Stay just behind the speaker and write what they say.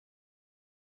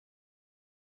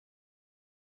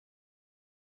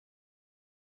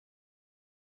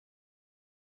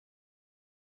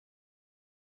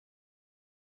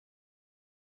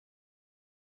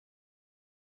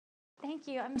Thank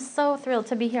you. I'm so thrilled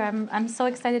to be here. I'm so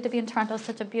excited to be in Toronto. It's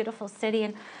such a beautiful city,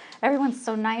 and everyone's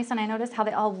so nice. And I noticed how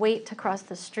they all wait to cross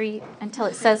the street until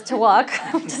it says to walk,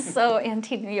 which is so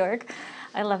anti-New York.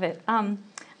 I love it.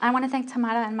 I want to thank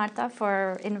Tamara and Marta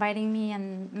for inviting me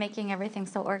and making everything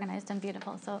so organized and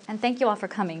beautiful. And thank you all for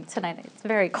coming tonight. It's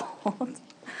very cold.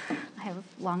 I have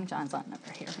long johns on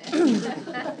over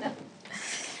here.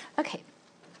 Okay.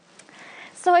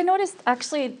 So I noticed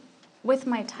actually with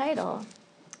my title,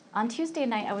 on Tuesday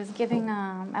night, I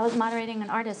was moderating an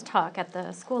artist talk at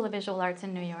the School of Visual Arts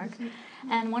in New York.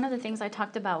 And one of the things I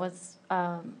talked about was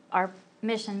our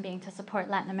mission being to support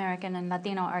Latin American and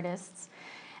Latino artists.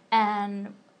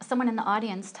 And someone in the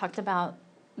audience talked about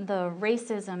the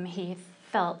racism he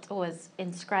felt was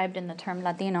inscribed in the term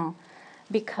Latino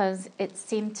because it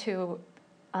seemed to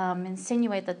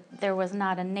insinuate that there was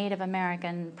not a Native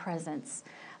American presence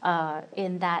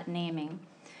in that naming.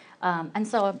 And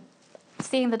so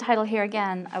seeing the title here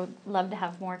again, I would love to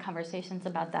have more conversations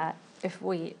about that if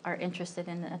we are interested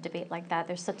in a debate like that.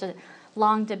 There's such a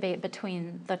long debate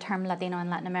between the term Latino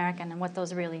and Latin American and what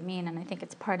those really mean, and I think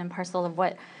it's part and parcel of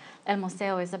what El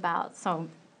Museo is about. So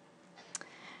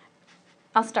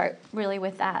I'll start really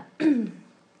with that.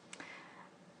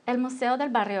 El Museo del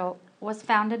Barrio was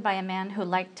founded by a man who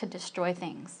liked to destroy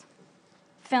things.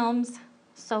 Films,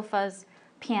 sofas,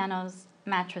 pianos,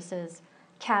 mattresses,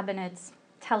 cabinets,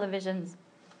 televisions,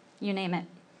 you name it.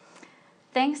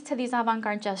 Thanks to these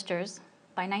avant-garde gestures,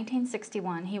 by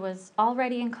 1961, he was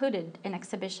already included in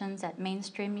exhibitions at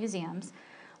mainstream museums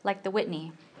like the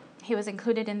Whitney. He was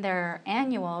included in their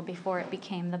annual before it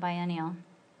became the biennial.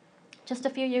 Just a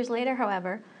few years later,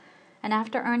 however, and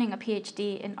after earning a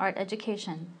PhD in art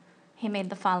education, he made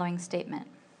the following statement.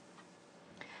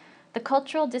 The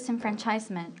cultural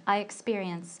disenfranchisement I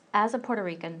experience as a Puerto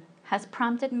Rican has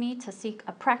prompted me to seek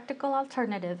a practical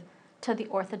alternative to the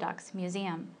Orthodox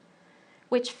Museum,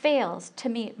 which fails to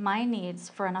meet my needs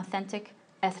for an authentic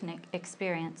ethnic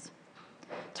experience.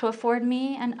 To afford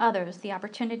me and others the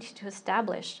opportunity to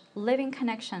establish living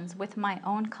connections with my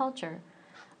own culture,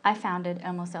 I founded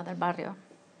El Museo del Barrio.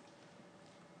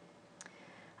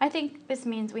 I think this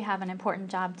means we have an important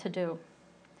job to do.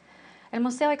 El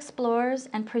Museo explores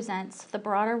and presents the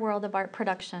broader world of art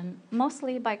production,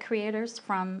 mostly by creators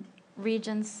from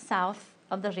regions south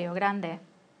of the Rio Grande.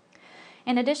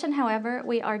 In addition, however,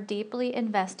 we are deeply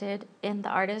invested in the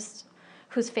artists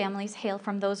whose families hail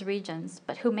from those regions,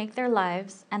 but who make their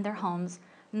lives and their homes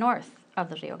north of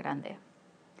the Rio Grande.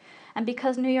 And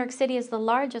because New York City is the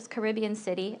largest Caribbean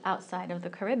city outside of the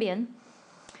Caribbean,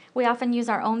 we often use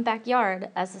our own backyard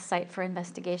as a site for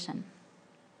investigation.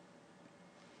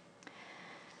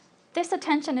 This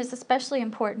attention is especially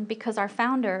important because our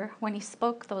founder, when he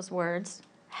spoke those words,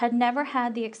 had never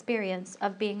had the experience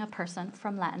of being a person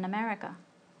from Latin America.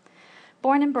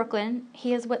 Born in Brooklyn,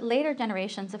 he is what later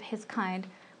generations of his kind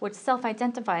would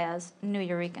self-identify as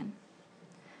Nuyorican.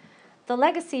 The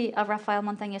legacy of Rafael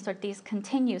Montañez Ortiz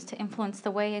continues to influence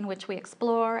the way in which we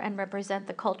explore and represent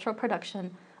the cultural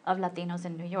production of Latinos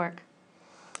in New York.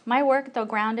 My work, though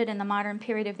grounded in the modern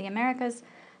period of the Americas,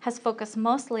 has focused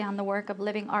mostly on the work of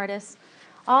living artists,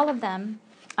 all of them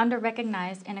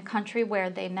under-recognized in a country where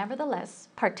they nevertheless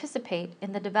participate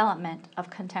in the development of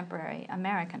contemporary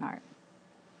American art.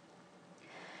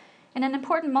 In an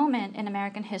important moment in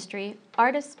American history,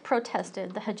 artists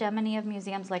protested the hegemony of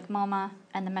museums like MoMA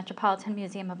and the Metropolitan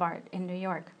Museum of Art in New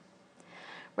York.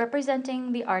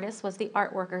 Representing the artists was the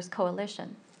Art Workers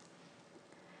Coalition.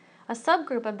 A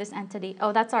subgroup of this entity,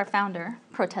 that's our founder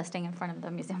protesting in front of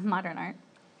the Museum of Modern Art.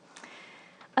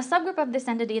 A subgroup of this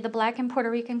entity, the Black and Puerto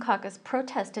Rican Caucus,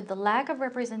 protested the lack of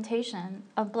representation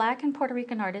of Black and Puerto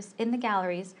Rican artists in the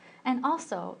galleries and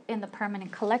also in the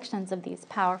permanent collections of these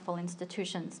powerful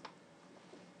institutions.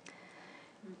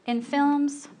 In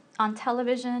films, on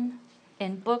television,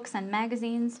 in books and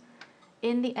magazines,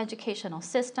 in the educational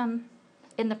system,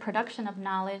 in the production of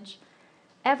knowledge,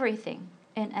 everything,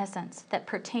 in essence, that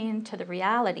pertained to the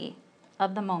reality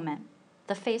of the moment,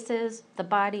 the faces, the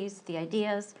bodies, the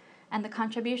ideas, and the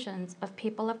contributions of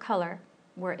people of color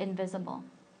were invisible.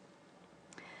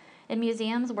 In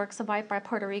museums, works of art by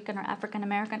Puerto Rican or African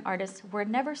American artists were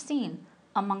never seen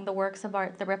among the works of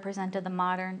art that represented the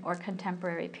modern or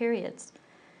contemporary periods.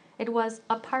 It was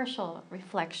a partial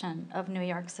reflection of New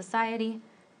York society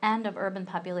and of urban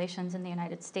populations in the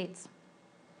United States.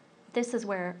 This is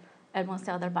where El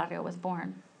Museo del Barrio was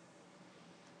born.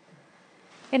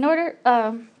 In order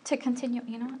to continue,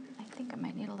 you know what? I think I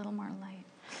might need a little more light.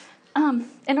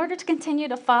 In order to continue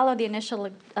to follow the initial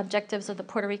objectives of the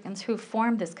Puerto Ricans who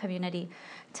formed this community,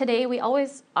 today we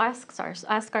always ask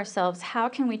ourselves, how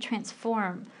can we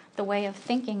transform the way of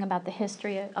thinking about the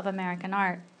history of American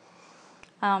art,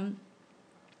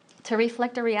 to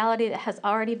reflect a reality that has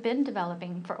already been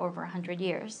developing for over 100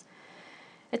 years.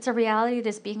 It's a reality that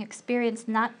is being experienced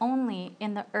not only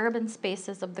in the urban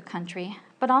spaces of the country,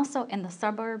 but also in the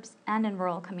suburbs and in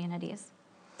rural communities.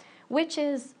 Which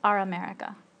is our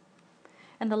America?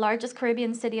 In the largest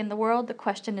Caribbean city in the world, the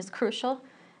question is crucial,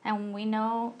 and we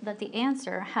know that the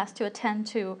answer has to attend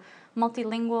to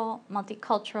multilingual,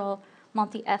 multicultural,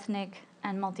 multi-ethnic,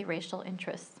 and multiracial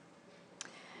interests.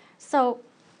 So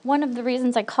one of the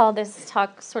reasons I call this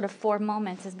talk sort of 4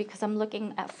 moments is because I'm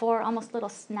looking at 4 almost little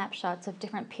snapshots of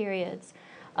different periods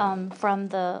from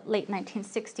the late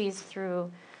 1960s through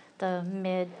the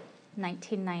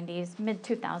mid-1990s,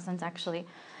 mid-2000s actually.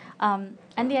 And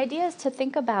the idea is to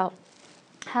think about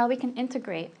how we can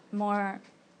integrate more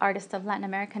artists of Latin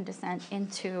American descent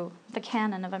into the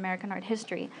canon of American art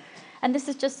history. And this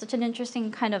is just such an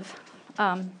interesting kind of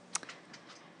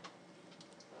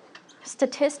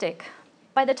statistic.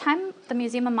 By the time the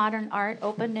Museum of Modern Art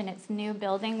opened in its new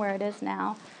building where it is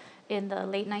now in the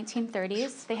late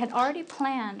 1930s, they had already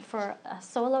planned for a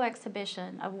solo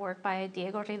exhibition of work by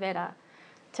Diego Rivera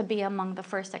to be among the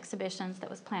first exhibitions that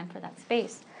was planned for that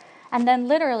space. And then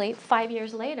literally 5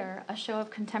 years later, a show of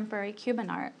contemporary Cuban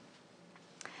art.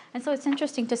 And so it's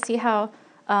interesting to see how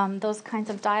those kinds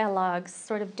of dialogues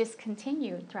sort of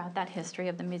discontinued throughout that history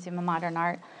of the Museum of Modern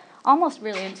Art, almost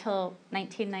really until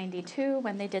 1992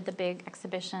 when they did the big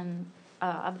exhibition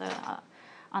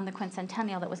on the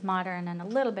quincentennial that was modern and a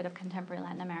little bit of contemporary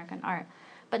Latin American art,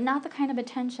 but not the kind of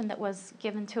attention that was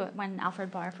given to it when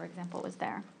Alfred Barr, for example, was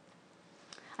there.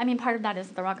 I mean, part of that is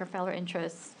the Rockefeller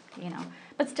interests,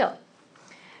 but still.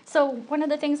 So one of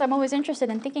the things I'm always interested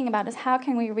in thinking about is how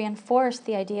can we reinforce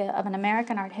the idea of an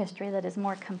American art history that is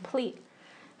more complete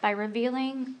by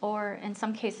revealing, or in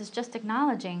some cases just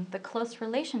acknowledging, the close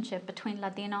relationship between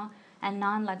Latino and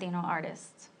non-Latino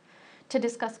artists, to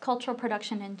discuss cultural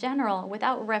production in general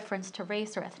without reference to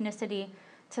race or ethnicity,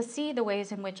 to see the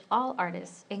ways in which all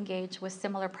artists engage with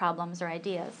similar problems or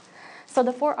ideas. So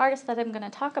the 4 artists that I'm going to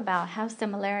talk about have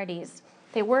similarities.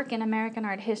 They work in American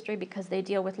art history because they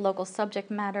deal with local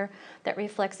subject matter that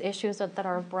reflects issues that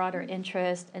are of broader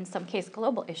interest, in some case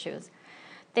global issues.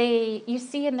 You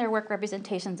see in their work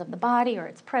representations of the body or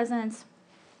its presence,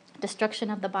 destruction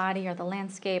of the body or the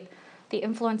landscape, the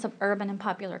influence of urban and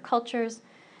popular cultures,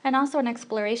 and also an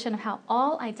exploration of how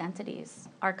all identities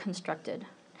are constructed,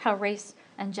 how race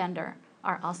and gender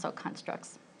are also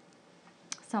constructs.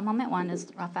 So moment 1 is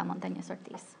Rafael Montañez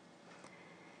Ortiz.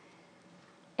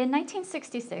 In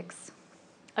 1966,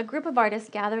 a group of artists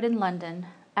gathered in London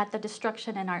at the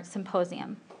Destruction in Art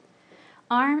Symposium,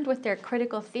 armed with their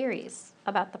critical theories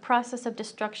about the process of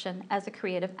destruction as a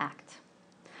creative act.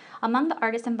 Among the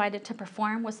artists invited to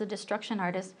perform was the destruction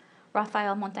artist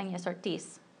Rafael Montañez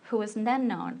Ortiz, who was then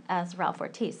known as Ralph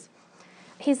Ortiz.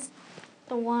 He's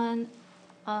the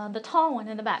tall one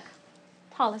in the back,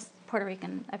 tallest Puerto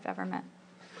Rican I've ever met.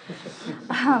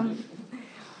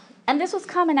 And this was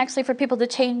common actually for people to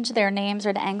change their names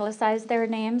or to anglicize their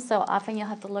names. So often you'll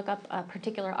have to look up a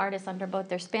particular artist under both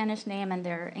their Spanish name and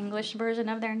their English version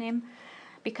of their name,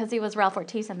 because he was Ralph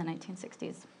Ortiz in the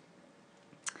 1960s.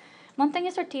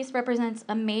 Montañez Ortiz represents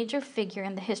a major figure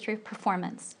in the history of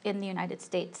performance in the United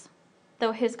States,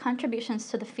 though his contributions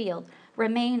to the field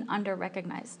remain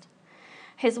under-recognized.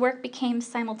 His work became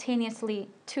simultaneously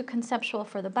too conceptual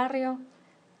for the barrio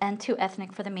and too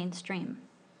ethnic for the mainstream.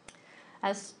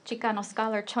 As Chicano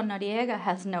scholar Chon Noriega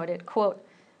has noted, quote,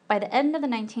 by the end of the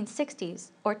 1960s,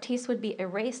 Ortiz would be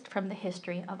erased from the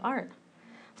history of art,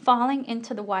 falling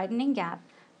into the widening gap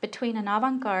between an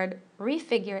avant-garde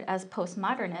refigured as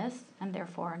postmodernist, and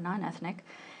therefore non-ethnic,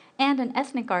 and an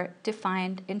ethnic art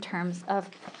defined in terms of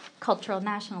cultural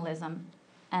nationalism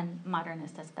and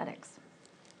modernist aesthetics.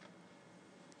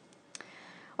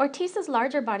 Ortiz's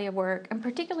larger body of work, and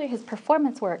particularly his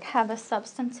performance work, have a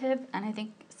substantive and I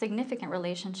think significant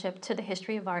relationship to the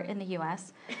history of art in the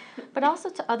US, but also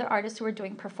to other artists who are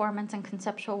doing performance and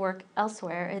conceptual work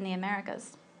elsewhere in the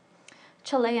Americas.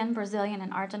 Chilean, Brazilian,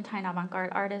 and Argentine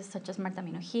avant-garde artists such as Marta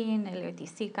Minujín, Elio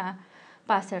Tizica,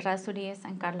 Paz Errázuriz,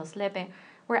 and Carlos Lepe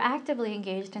were actively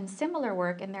engaged in similar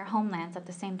work in their homelands at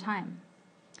the same time.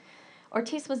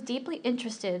 Ortiz was deeply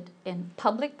interested in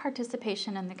public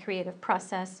participation in the creative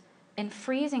process, in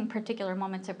freezing particular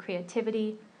moments of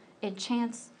creativity, in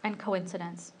chance and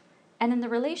coincidence, and in the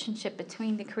relationship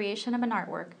between the creation of an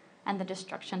artwork and the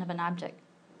destruction of an object.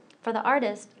 For the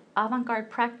artist, avant-garde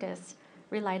practice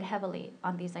relied heavily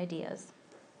on these ideas.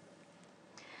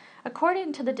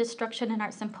 According to the Destruction in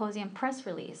Art Symposium press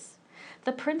release,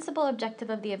 the principal objective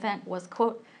of the event was,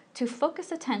 quote, to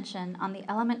focus attention on the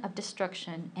element of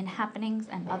destruction in happenings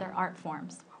and other art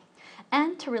forms,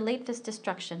 and to relate this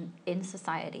destruction in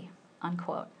society,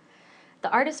 unquote.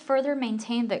 The artist further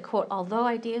maintained that, quote, although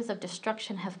ideas of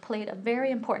destruction have played a very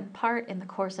important part in the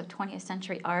course of 20th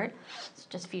century art,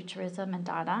 such as futurism and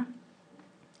Dada,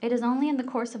 it is only in the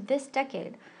course of this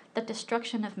decade that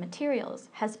destruction of materials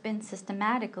has been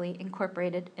systematically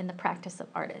incorporated in the practice of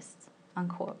artists,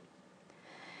 unquote.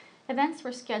 Events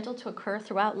were scheduled to occur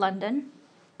throughout London.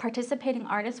 Participating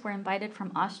artists were invited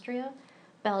from Austria,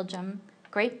 Belgium,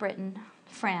 Great Britain,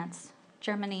 France,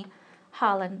 Germany,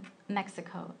 Holland,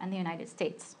 Mexico, and the United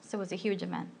States. So it was a huge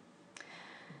event.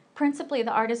 Principally,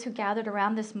 the artists who gathered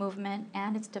around this movement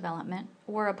and its development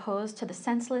were opposed to the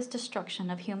senseless destruction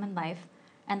of human life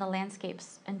and the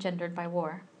landscapes engendered by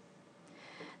war.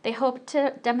 They hoped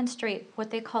to demonstrate what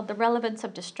they called the relevance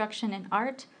of destruction in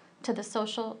art to the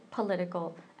social,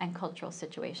 political, and cultural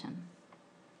situation.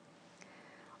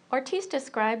 Ortiz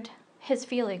described his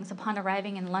feelings upon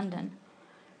arriving in London,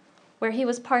 where he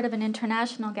was part of an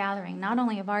international gathering, not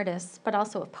only of artists, but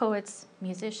also of poets,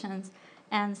 musicians,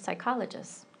 and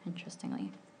psychologists,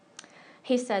 interestingly.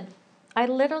 He said, I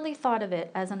literally thought of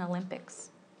it as an Olympics.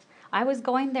 I was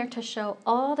going there to show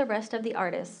all the rest of the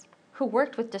artists who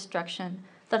worked with destruction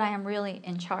that I am really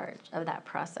in charge of that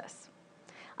process.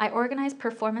 I organized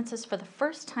performances for the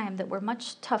first time that were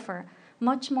much tougher,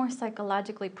 much more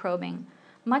psychologically probing,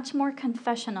 much more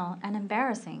confessional and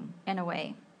embarrassing in a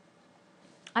way.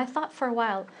 I thought for a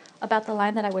while about the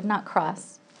line that I would not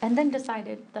cross, and then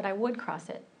decided that I would cross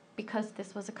it because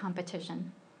this was a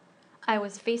competition. I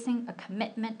was facing a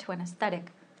commitment to an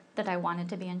aesthetic that I wanted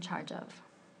to be in charge of.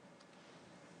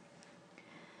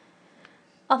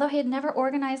 Although he had never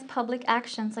organized public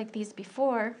actions like these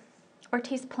before,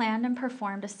 Ortiz planned and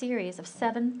performed a series of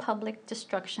 7 public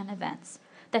destruction events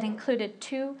that included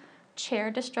 2 chair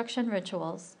destruction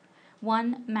rituals,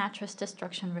 1 mattress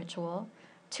destruction ritual,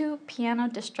 2 piano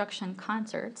destruction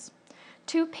concerts,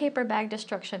 2 paper bag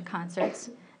destruction concerts,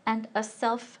 and a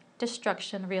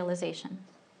self-destruction realization.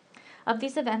 Of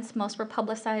these events, most were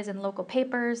publicized in local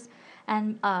papers,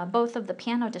 and both of the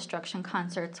piano destruction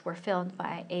concerts were filmed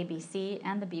by ABC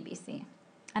and the BBC.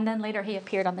 And then later he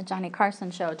appeared on the Johnny Carson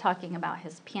show talking about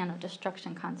his piano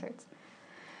destruction concerts.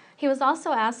 He was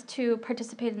also asked to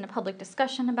participate in a public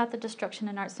discussion about the Destruction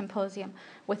in Art Symposium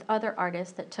with other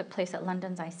artists that took place at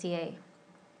London's ICA.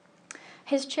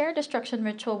 His chair destruction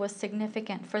ritual was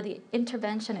significant for the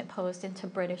intervention it posed into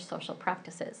British social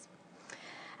practices.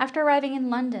 After arriving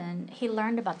in London, he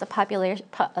learned about the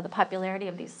popularity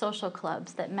of these social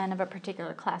clubs that men of a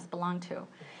particular class belonged to.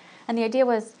 And the idea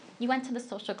was, you went to the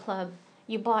social club,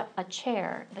 you bought a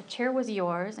chair. The chair was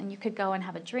yours, and you could go and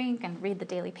have a drink and read the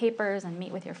daily papers and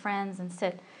meet with your friends and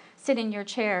sit in your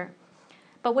chair.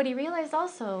 But what he realized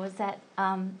also was that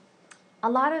a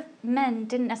lot of men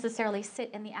didn't necessarily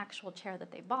sit in the actual chair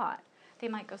that they bought. They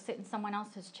might go sit in someone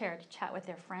else's chair to chat with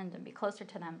their friend and be closer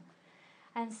to them.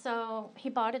 And so he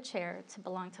bought a chair to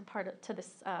belong to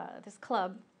this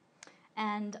club,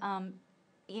 and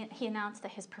he announced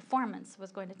that his performance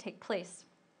was going to take place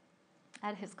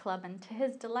at his club, and to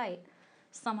his delight,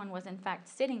 someone was in fact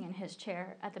sitting in his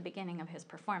chair at the beginning of his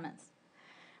performance.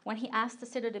 When he asked the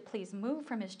sitter to please move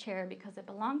from his chair because it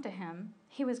belonged to him,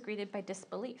 he was greeted by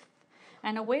disbelief,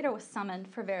 and a waiter was summoned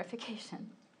for verification.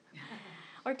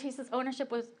 Ortiz's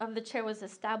ownership of the chair was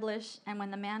established, and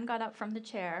when the man got up from the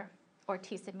chair,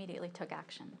 Ortiz immediately took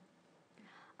action.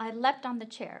 I leapt on the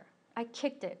chair. I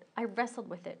kicked it. I wrestled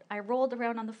with it. I rolled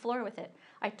around on the floor with it.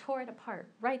 I tore it apart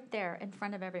right there in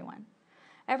front of everyone.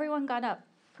 Everyone got up,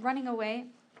 running away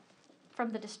from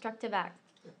the destructive act.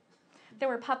 There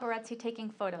were paparazzi taking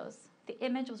photos. The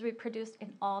image was reproduced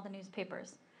in all the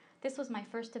newspapers. This was my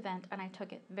first event, and I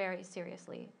took it very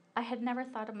seriously. I had never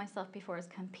thought of myself before as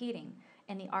competing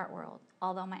in the art world,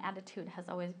 although my attitude has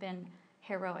always been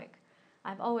heroic.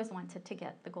 I've always wanted to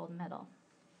get the gold medal.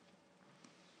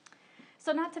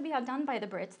 So not to be outdone by the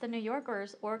Brits, the New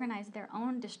Yorkers organized their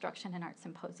own Destruction in Art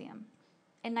Symposium.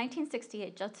 In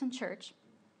 1968, Judson Church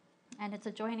and its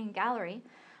adjoining gallery,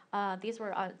 this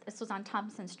was on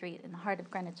Thompson Street in the heart of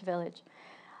Greenwich Village,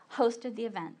 hosted the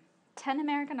event. 10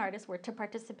 American artists were to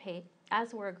participate,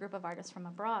 as were a group of artists from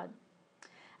abroad.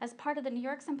 As part of the New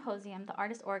York Symposium, the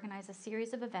artists organized a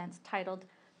series of events titled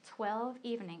 12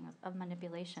 Evenings of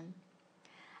Manipulation.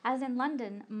 As in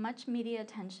London, much media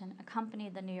attention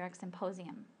accompanied the New York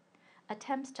Symposium.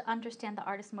 Attempts to understand the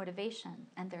artist's motivation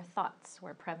and their thoughts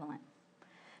were prevalent.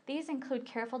 These include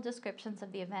careful descriptions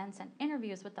of the events and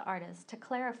interviews with the artists to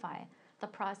clarify the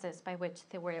process by which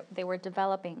they were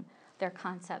developing their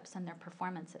concepts and their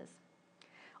performances.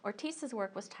 Ortiz's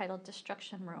work was titled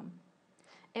Destruction Room.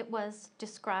 It was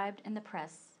described in the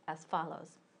press as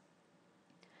follows.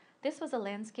 This was a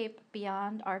landscape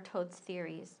beyond Artaud's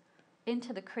theories,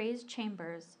 into the crazed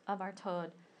chambers of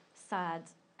Artaud,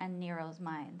 Sade's, and Nero's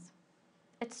minds.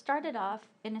 It started off,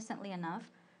 innocently enough,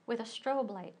 with a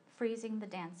strobe light freezing the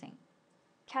dancing,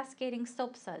 cascading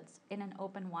soap suds in an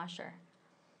open washer,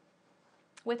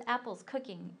 with apples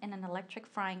cooking in an electric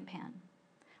frying pan,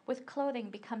 with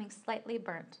clothing becoming slightly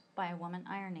burnt by a woman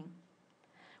ironing,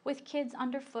 with kids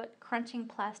underfoot crunching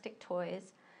plastic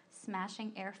toys,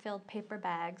 smashing air-filled paper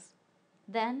bags.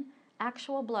 Then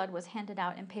actual blood was handed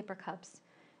out in paper cups.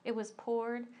 It was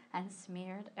poured and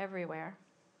smeared everywhere.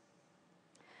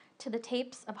 To the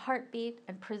tapes of heartbeat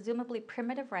and presumably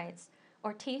primitive rites,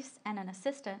 Ortiz and an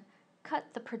assistant cut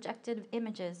the projected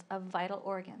images of vital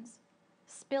organs,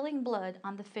 spilling blood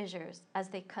on the fissures as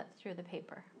they cut through the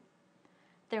paper.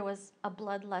 There was a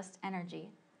bloodlust energy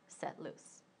set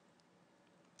loose.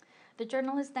 The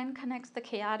journalist then connects the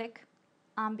chaotic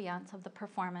ambiance of the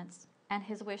performance and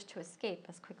his wish to escape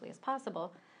as quickly as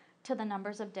possible to the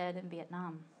numbers of dead in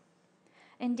Vietnam.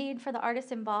 Indeed, for the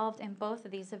artists involved in both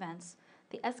of these events,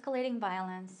 the escalating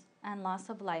violence and loss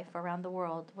of life around the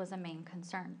world was a main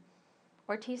concern.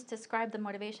 Ortiz described the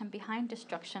motivation behind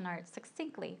destruction art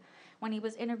succinctly when he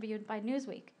was interviewed by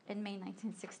Newsweek in May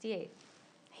 1968.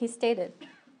 He stated,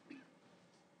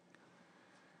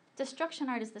 "Destruction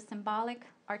art is the symbolic,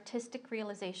 artistic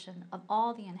realization of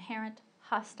all the inherent,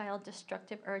 hostile,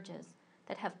 destructive urges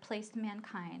that have placed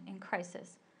mankind in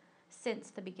crisis since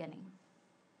the beginning.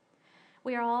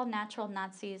 We are all natural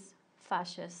Nazis,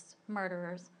 fascists,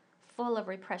 murderers, full of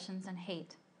repressions and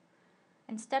hate.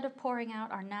 Instead of pouring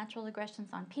out our natural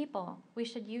aggressions on people, we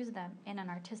should use them in an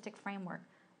artistic framework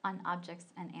on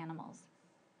objects and animals."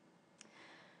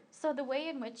 So the way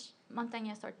in which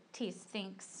Montañez Ortiz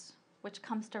thinks, which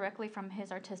comes directly from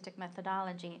his artistic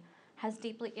methodology, has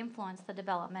deeply influenced the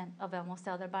development of El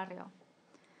Museo del Barrio.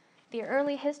 The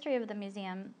early history of the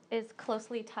museum is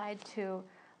closely tied to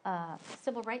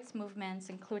civil rights movements,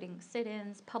 including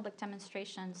sit-ins, public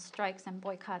demonstrations, strikes, and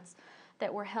boycotts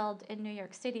that were held in New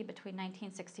York City between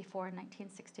 1964 and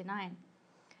 1969.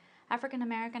 African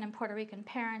American and Puerto Rican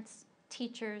parents,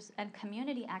 teachers, and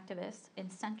community activists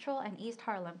in Central and East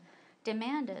Harlem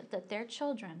demanded that their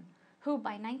children, who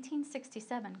by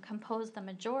 1967 composed the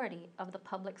majority of the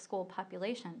public school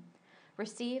population,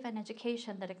 receive an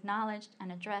education that acknowledged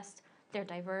and addressed their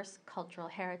diverse cultural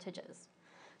heritages.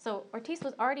 So Ortiz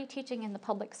was already teaching in the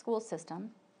public school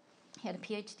system. He had a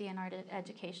PhD in art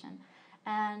education.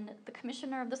 And the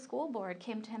commissioner of the school board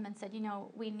came to him and said,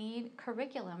 we need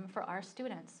curriculum for our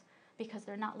students because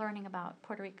they're not learning about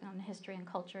Puerto Rican history and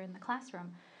culture in the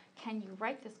classroom. Can you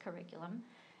write this curriculum?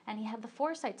 And he had the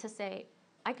foresight to say,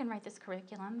 I can write this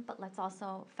curriculum, but let's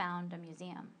also found a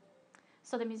museum.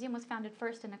 So the museum was founded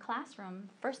first in a classroom,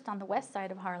 first on the west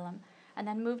side of Harlem, and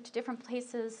then moved to different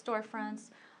places,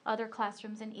 storefronts, other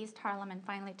classrooms in East Harlem, and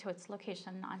finally to its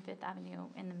location on Fifth Avenue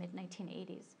in the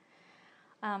mid-1980s.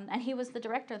 And he was the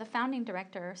director, the founding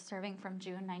director, serving from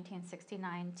June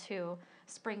 1969 to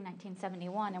spring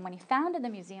 1971. And when he founded the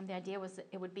museum, the idea was that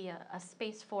it would be a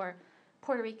space for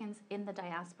Puerto Ricans in the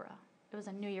diaspora. It was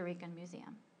a New Eurekan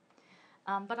museum.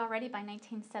 But already by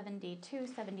 1972,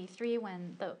 73,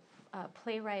 when the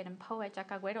playwright and poet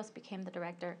Jack Agüeros became the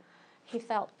director, he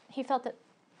felt that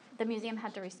the museum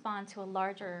had to respond to a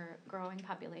larger growing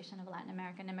population of Latin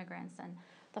American immigrants, and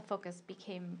the focus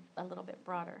became a little bit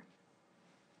broader.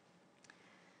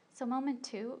 So moment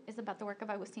 2 is about the work of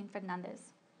Agustín Fernández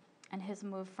and his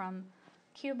move from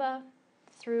Cuba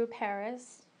through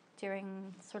Paris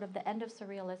during sort of the end of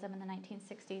Surrealism in the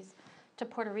 1960s to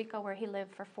Puerto Rico, where he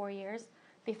lived for 4 years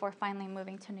before finally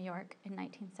moving to New York in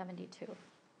 1972.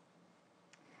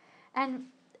 And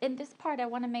in this part, I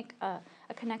want to make a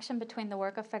connection between the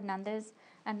work of Fernández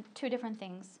and two different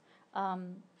things.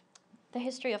 The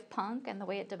history of punk and the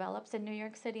way it develops in New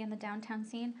York City in the downtown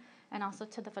scene, and also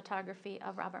to the photography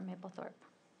of Robert Mapplethorpe.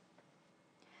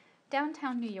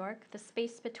 Downtown New York, the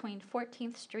space between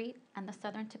 14th Street and the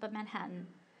southern tip of Manhattan,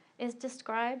 is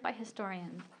described by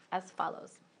historians as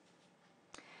follows.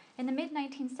 In the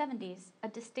mid-1970s, a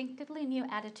distinctively new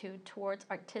attitude towards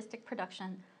artistic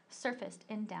production surfaced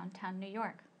in downtown New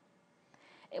York.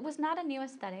 It was not a new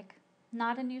aesthetic,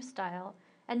 not a new style,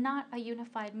 and not a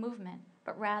unified movement,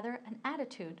 but rather an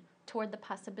attitude toward the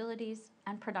possibilities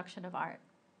and production of art.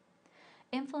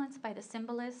 Influenced by the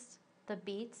symbolists, the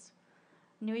beats,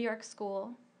 New York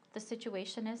School, the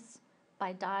Situationists,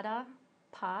 by Dada,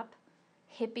 pop,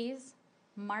 hippies,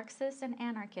 Marxists, and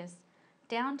anarchists,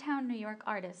 downtown New York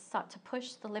artists sought to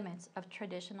push the limits of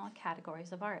traditional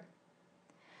categories of art.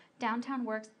 downtown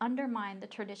works undermine the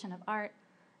tradition of art,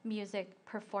 music,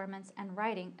 performance, and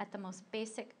writing at the most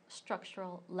basic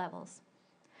structural levels.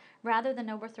 Rather than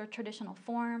overthrow traditional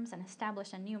forms and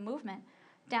establish a new movement,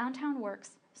 downtown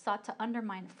works sought to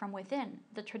undermine from within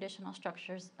the traditional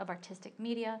structures of artistic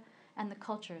media and the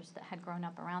cultures that had grown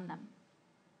up around them.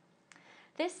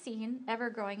 This scene,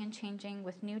 ever growing and changing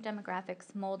with new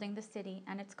demographics molding the city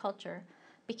and its culture,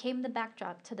 became the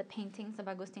backdrop to the paintings of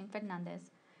Agustin Fernandez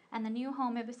and the new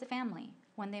home of his family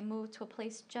when they moved to a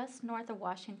place just north of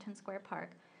Washington Square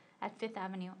Park at 5th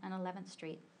Avenue and 11th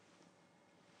Street.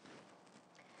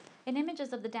 In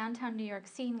images of the downtown New York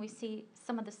scene, we see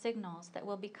some of the signals that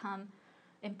will become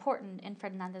important in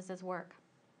Fernandez's work.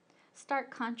 Stark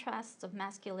contrasts of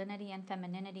masculinity and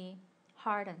femininity,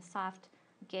 hard and soft,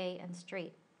 gay and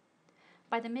straight.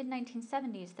 By the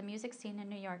mid-1970s, the music scene in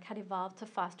New York had evolved to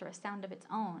foster a sound of its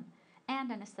own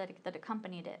and an aesthetic that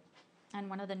accompanied it. And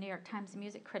one of the New York Times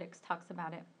music critics talks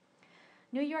about it.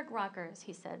 New York rockers,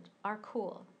 he said, are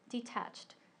cool,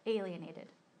 detached, alienated,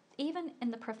 even in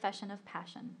the profession of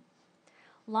passion.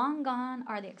 Long gone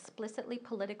are the explicitly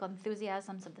political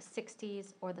enthusiasms of the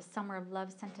 60s or the summer of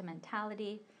love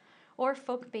sentimentality or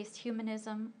folk-based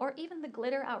humanism or even the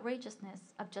glitter outrageousness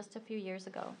of just a few years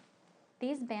ago.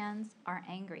 These bands are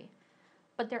angry,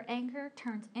 but their anger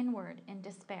turns inward in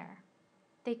despair.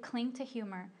 They cling to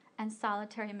humor and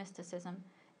solitary mysticism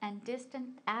and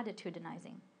distant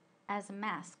attitudinizing as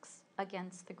masks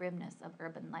against the grimness of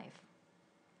urban life.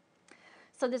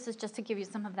 So this is just to give you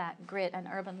some of that grit and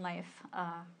urban life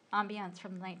ambiance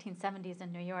from the 1970s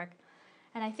in New York.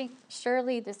 And I think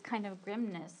surely this kind of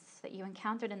grimness that you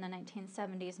encountered in the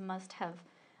 1970s must have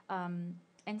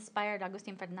inspired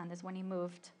Agustin Fernandez when he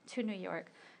moved to New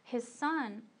York. His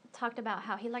son talked about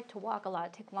how he liked to walk a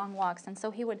lot, take long walks, and so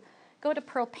he would go to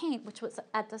Pearl Paint, which was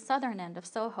at the southern end of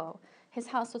Soho. His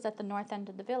house was at the north end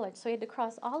of the village, so he had to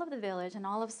cross all of the village and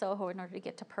all of Soho in order to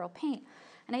get to Pearl Paint.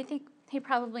 And I think he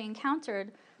probably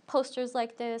encountered posters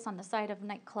like this on the side of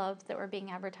nightclubs that were being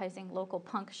advertising local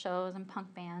punk shows and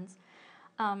punk bands.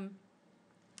 And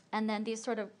then these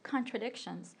sort of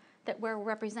contradictions that were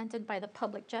represented by the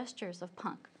public gestures of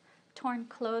punk. Torn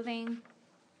clothing,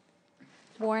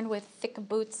 worn with thick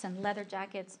boots and leather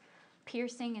jackets,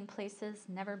 piercing in places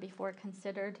never before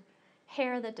considered,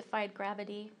 hair that defied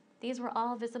gravity. These were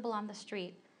all visible on the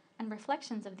street, and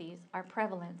reflections of these are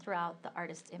prevalent throughout the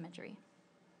artist's imagery.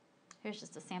 Here's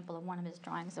just a sample of one of his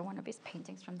drawings or one of his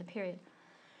paintings from the period.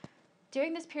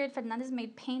 During this period, Fernandez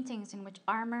made paintings in which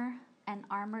armor and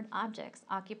armored objects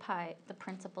occupy the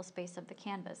principal space of the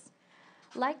canvas.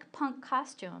 Like punk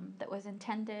costume that was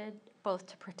intended both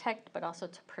to protect but also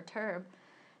to perturb,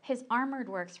 his armored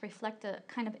works reflect a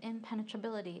kind of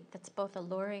impenetrability that's both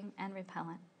alluring and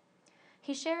repellent.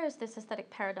 He shares this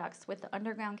aesthetic paradox with the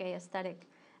underground gay aesthetic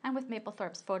and with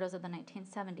Mapplethorpe's photos of the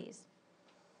 1970s.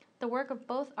 The work of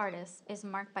both artists is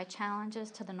marked by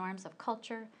challenges to the norms of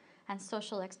culture and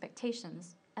social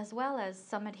expectations, as well as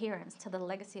some adherence to the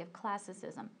legacy of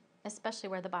classicism, especially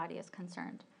where the body is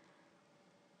concerned.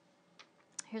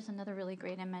 Here's another really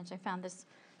great image. I found this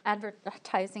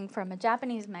advertising from a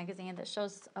Japanese magazine that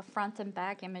shows a front and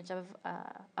back image of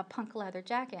a punk leather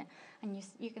jacket. And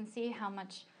you can see how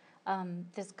much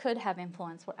this could have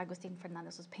influenced what Agustin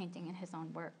Fernandez was painting in his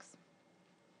own works.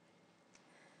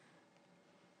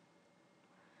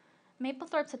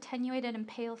 Mapplethorpe's attenuated and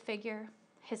pale figure,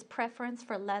 his preference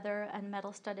for leather and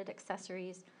metal-studded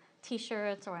accessories,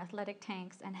 t-shirts or athletic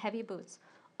tanks, and heavy boots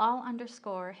all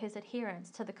underscore his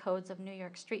adherence to the codes of New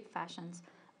York street fashions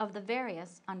of the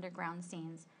various underground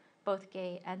scenes, both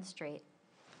gay and straight.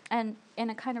 And in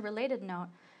a kind of related note,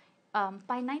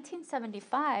 by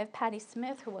 1975, Patti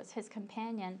Smith, who was his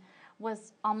companion,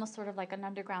 was almost sort of like an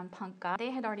underground punk guy. They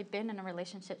had already been in a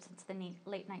relationship since the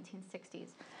late 1960s.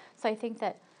 So I think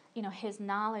that his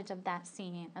knowledge of that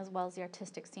scene, as well as the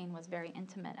artistic scene, was very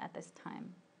intimate at this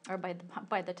time, or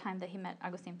by the time that he met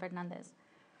Agustin Fernandez.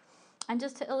 And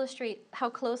just to illustrate how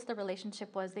close the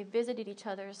relationship was, they visited each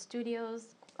other's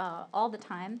studios all the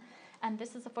time. And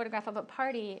this is a photograph of a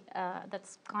party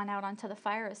that's gone out onto the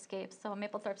fire escape. So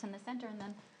Mapplethorpe's in the center, and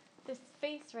then this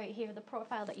face right here, the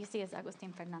profile that you see is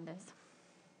Agustin Fernandez.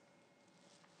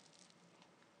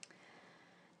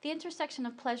 The intersection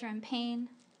of pleasure and pain,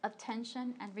 of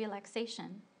tension and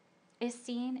relaxation, is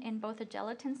seen in both a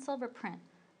gelatin silver print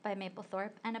by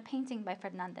Mapplethorpe and a painting by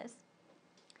Fernandez.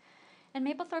 In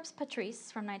Mapplethorpe's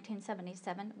Patrice from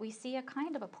 1977, we see a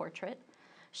kind of a portrait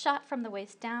shot from the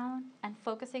waist down and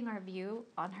focusing our view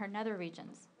on her nether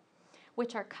regions,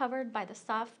 which are covered by the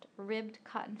soft, ribbed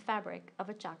cotton fabric of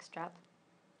a jockstrap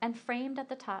and framed at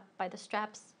the top by the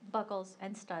straps, buckles,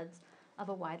 and studs of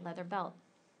a wide leather belt.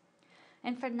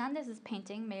 In Fernandez's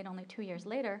painting, made only 2 years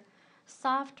later,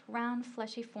 soft, round,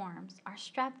 fleshy forms are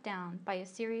strapped down by a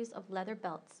series of leather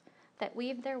belts that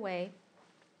weave their way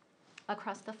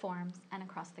across the forms and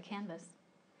across the canvas.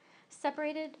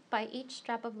 Separated by each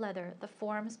strap of leather, the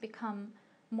forms become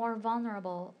more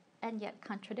vulnerable and yet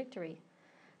contradictory,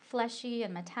 fleshy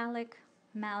and metallic,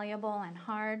 malleable and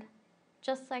hard,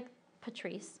 just like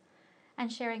Patrice,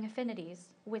 and sharing affinities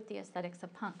with the aesthetics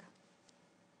of punk.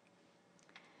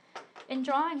 In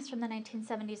drawings from the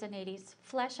 1970s and 80s,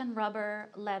 flesh and rubber,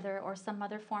 leather, or some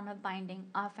other form of binding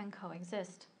often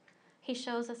coexist. He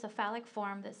shows us a phallic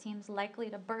form that seems likely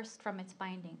to burst from its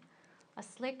binding, a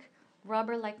slick,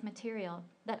 rubber-like material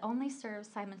that only serves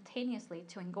simultaneously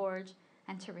to engorge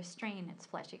and to restrain its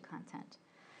fleshy content.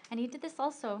 And he did this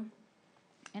also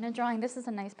in a drawing. This is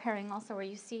a nice pairing also where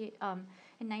you see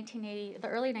in the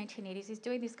early 1980s, he's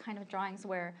doing these kind of drawings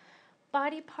where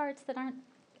body parts that aren't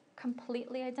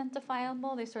completely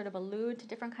identifiable, they sort of allude to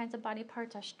different kinds of body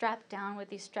parts, are strapped down with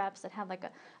these straps that have like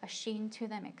a sheen to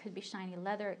them. It could be shiny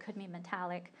leather, it could be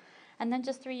metallic. And then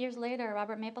just 3 years later,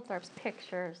 Robert Mapplethorpe's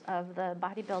pictures of the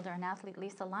bodybuilder and athlete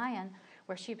Lisa Lyon,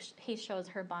 where he shows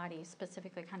her body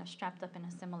specifically kind of strapped up in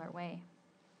a similar way.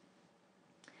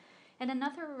 In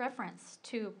another reference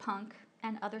to punk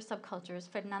and other subcultures,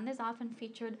 Fernandez often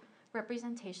featured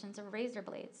representations of razor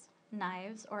blades,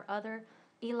 knives, or other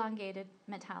elongated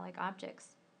metallic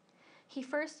objects. He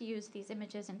first used these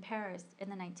images in Paris in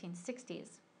the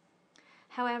 1960s.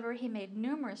 However, he made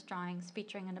numerous drawings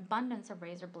featuring an abundance of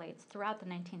razor blades throughout the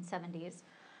 1970s,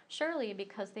 surely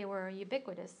because they were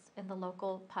ubiquitous in the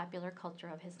local popular culture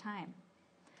of his time.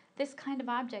 This kind of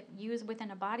object used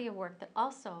within a body of work that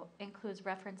also includes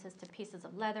references to pieces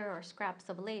of leather or scraps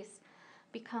of lace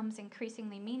becomes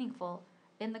increasingly meaningful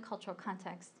in the cultural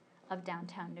context of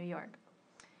downtown New York.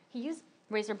 He used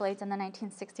razor blades in the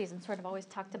 1960s and sort of always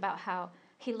talked about how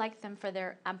he liked them for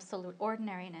their absolute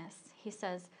ordinariness. He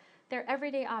says, "They're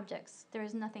everyday objects. There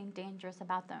is nothing dangerous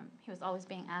about them." He was always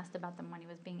being asked about them when he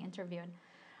was being interviewed.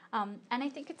 And I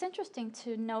think it's interesting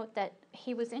to note that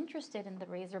he was interested in the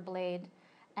razor blade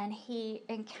and he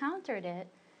encountered it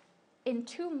in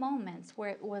two moments where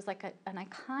it was like an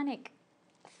iconic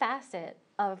facet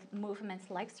of movements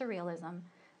like surrealism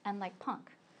and like punk.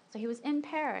 So he was in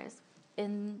Paris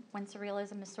when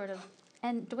surrealism is sort of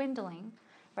dwindling,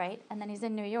 right? And then he's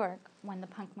in New York when the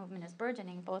punk movement is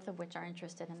burgeoning, both of which are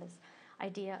interested in this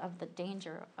idea of the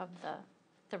danger of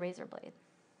the razor blade.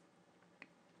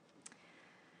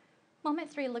 Moment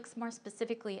 3 looks more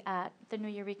specifically at the New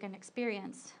Yorican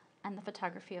experience and the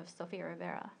photography of Sofia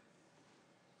Rivera.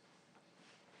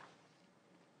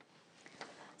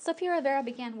 Sofia Rivera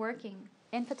began working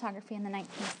in photography in the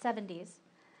 1970s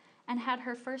and had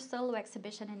her first solo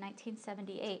exhibition in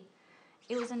 1978.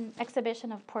 It was an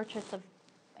exhibition of portraits of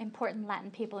important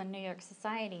Latin people in New York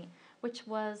society, which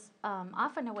was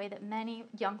often a way that many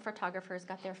young photographers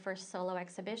got their first solo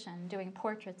exhibition, doing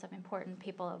portraits of important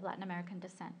people of Latin American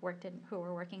descent who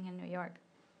were working in New York.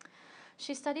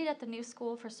 She studied at the New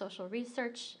School for Social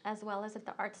Research as well as at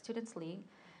the Art Students League,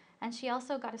 and she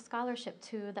also got a scholarship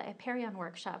to the Hyperion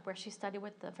workshop where she studied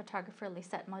with the photographer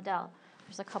Lisette Model.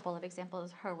 There's a couple of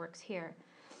examples of her works here.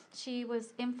 She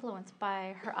was influenced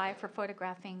by her eye for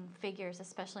photographing figures,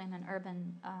 especially in an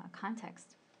urban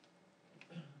context.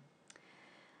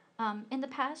 In the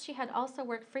past, she had also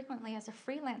worked frequently as a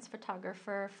freelance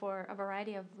photographer for a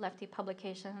variety of lefty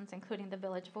publications, including The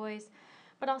Village Voice,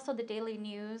 but also the Daily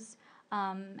News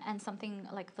and something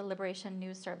like the Liberation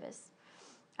News Service.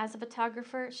 As a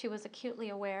photographer, she was acutely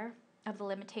aware of the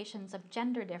limitations of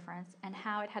gender difference and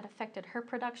how it had affected her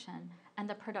production and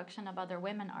the production of other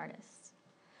women artists,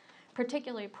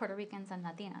 particularly Puerto Ricans and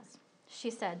Latinas. She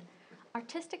said,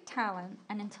 "Artistic talent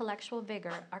and intellectual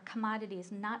vigor are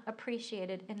commodities not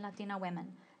appreciated in Latina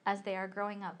women as they are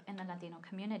growing up in the Latino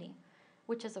community,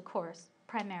 which is, of course,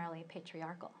 primarily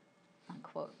patriarchal,"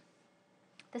 unquote.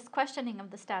 This questioning of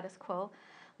the status quo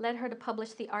led her to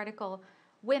publish the article,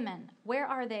 "Women, Where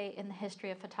Are They in the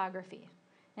History of Photography?"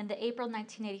 in the April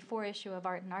 1984 issue of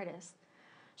Art and Artist.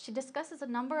 She discusses a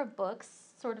number of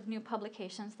books, sort of new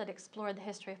publications that explore the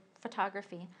history of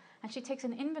photography, and she takes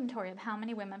an inventory of how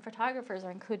many women photographers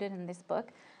are included in this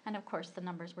book, and of course the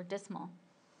numbers were dismal.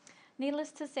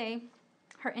 Needless to say,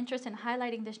 her interest in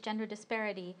highlighting this gender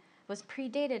disparity was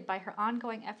predated by her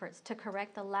ongoing efforts to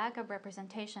correct the lack of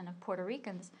representation of Puerto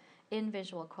Ricans in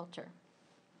visual culture.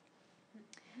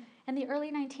 In the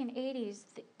early 1980s,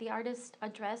 the artist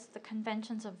addressed the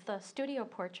conventions of the studio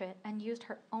portrait and used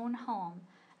her own home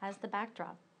as the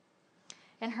backdrop.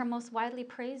 In her most widely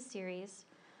praised series,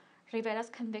 Rivera's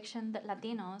conviction that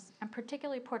Latinos, and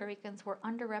particularly Puerto Ricans, were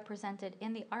underrepresented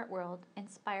in the art world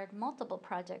inspired multiple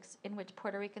projects in which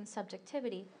Puerto Rican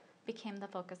subjectivity became the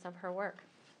focus of her work.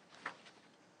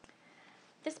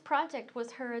 This project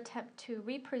was her attempt to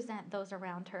represent those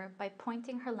around her by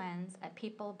pointing her lens at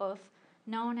people both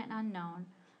known and unknown,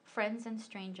 friends and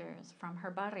strangers from her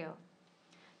barrio.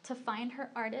 To find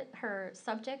her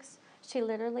subjects, she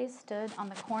literally stood on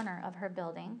the corner of her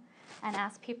building and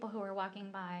asked people who were walking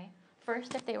by,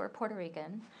 first if they were Puerto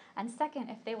Rican, and second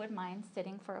if they would mind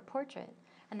sitting for a portrait.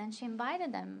 And then she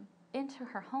invited them into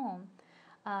her home.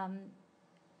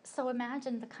 So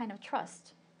imagine the kind of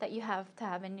trust that you have to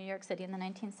have in New York City in the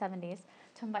 1970s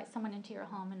to invite someone into your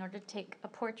home in order to take a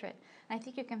portrait. And I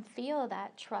think you can feel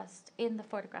that trust in the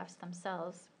photographs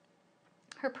themselves.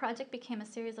 Her project became a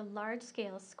series of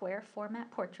large-scale square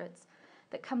format portraits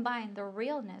that combined the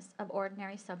realness of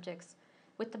ordinary subjects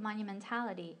with the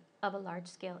monumentality of a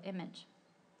large-scale image.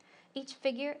 Each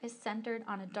figure is centered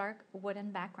on a dark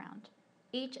wooden background.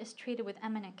 Each is treated with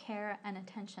eminent care and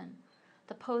attention.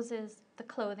 The poses, the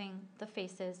clothing, the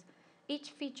faces,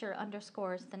 each feature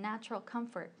underscores the natural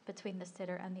comfort between the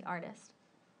sitter and the artist.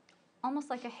 Almost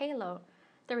like a halo,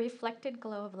 the reflected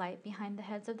glow of light behind the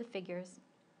heads of the figures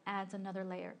adds another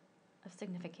layer of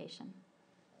signification.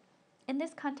 In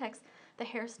this context, the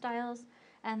hairstyles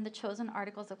and the chosen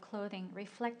articles of clothing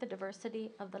reflect the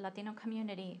diversity of the Latino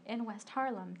community in West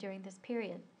Harlem during this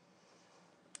period.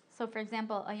 So, for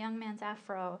example, a young man's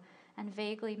afro and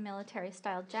vaguely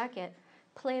military-styled jacket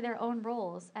play their own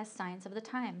roles as signs of the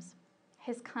times.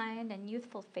 His kind and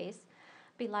youthful face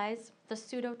belies the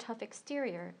pseudo-tough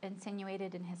exterior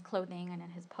insinuated in his clothing and in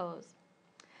his pose.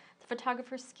 The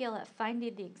photographer's skill at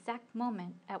finding the exact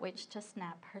moment at which to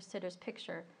snap her sitter's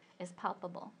picture is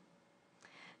palpable.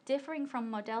 Differing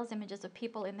from Modell's images of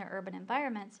people in their urban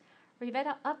environments,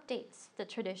 Rivera updates the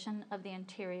tradition of the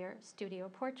interior studio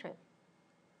portrait.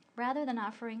 Rather than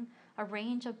offering a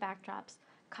range of backdrops,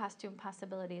 costume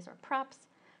possibilities, or props,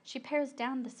 she pares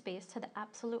down the space to the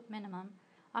absolute minimum,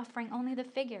 offering only the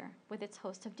figure with its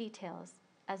host of details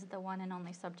as the one and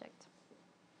only subject.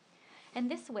 In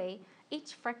this way,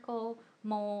 each freckle,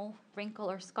 mole, wrinkle,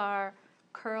 or scar,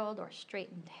 curled or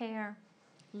straightened hair,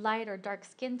 light or dark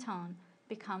skin tone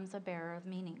becomes a bearer of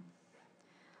meaning.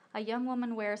 A young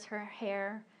woman wears her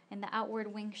hair in the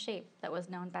outward wing shape that was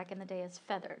known back in the day as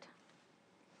feathered.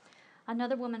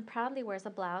 Another woman proudly wears a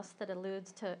blouse that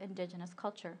alludes to indigenous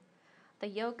culture, the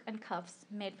yoke and cuffs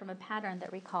made from a pattern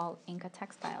that recall Inca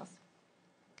textiles.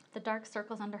 The dark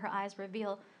circles under her eyes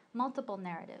reveal multiple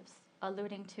narratives,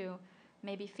 alluding to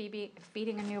maybe Phoebe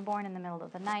feeding a newborn in the middle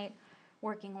of the night,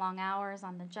 working long hours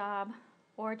on the job,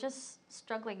 or just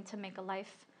struggling to make a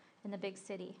life in the big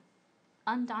city.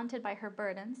 Undaunted by her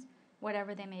burdens,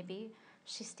 whatever they may be,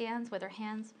 she stands with her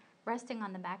hands resting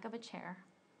on the back of a chair,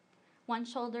 one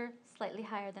shoulder slightly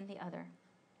higher than the other.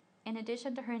 In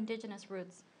addition to her indigenous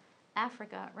roots,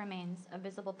 Africa remains a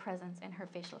visible presence in her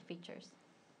facial features.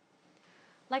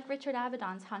 Like Richard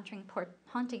Avedon's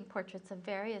haunting portraits of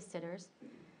various sitters,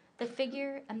 the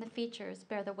figure and the features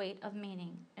bear the weight of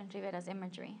meaning in Rivera's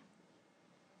imagery.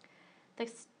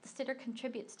 The sitter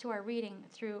contributes to our reading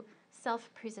through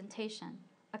self-presentation,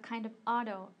 a kind of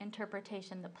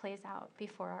auto-interpretation that plays out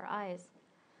before our eyes.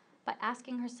 By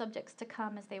asking her subjects to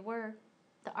come as they were,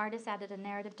 the artist added a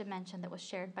narrative dimension that was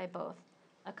shared by both,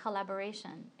 a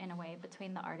collaboration, in a way,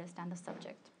 between the artist and the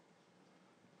subject.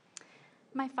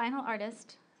 My final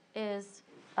artist is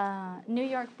a New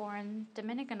York-born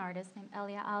Dominican artist named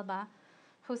Elia Alba,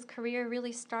 whose career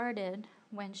really started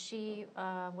when she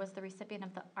was the recipient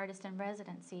of the Artist in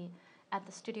Residency at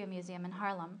the Studio Museum in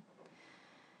Harlem.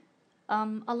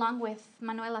 Along with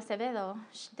Manuel Acevedo,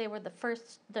 they were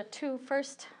the two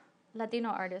first Latino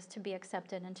artists to be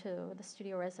accepted into the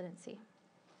studio residency.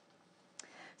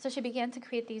 So she began to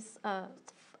create these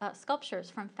sculptures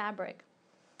from fabric.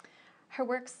 Her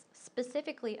works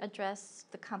specifically address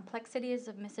the complexities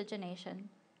of miscegenation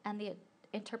and the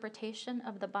interpretation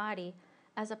of the body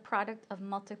as a product of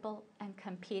multiple and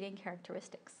competing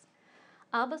characteristics.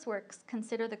 Alba's works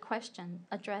consider the question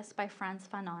addressed by Frantz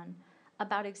Fanon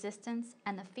about existence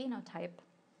and the phenotype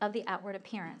of the outward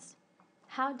appearance.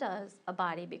 How does a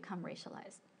body become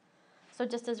racialized? So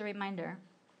just as a reminder,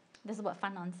 this is what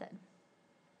Fanon said.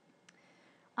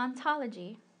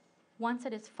 Ontology, once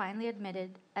it is finally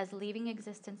admitted as leaving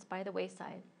existence by the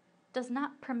wayside, does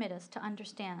not permit us to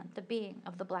understand the being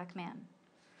of the black man.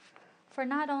 For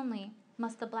not only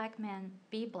must the black man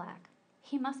be black,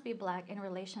 he must be black in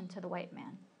relation to the white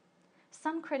man.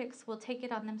 Some critics will take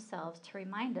it on themselves to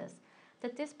remind us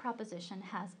that this proposition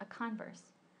has a converse.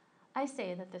 I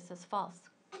say that this is false.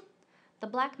 The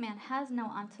black man has no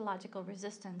ontological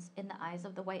resistance in the eyes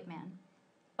of the white man.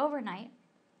 Overnight,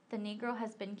 the Negro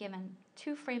has been given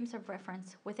two frames of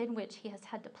reference within which he has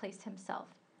had to place himself.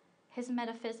 His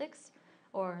metaphysics,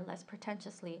 or less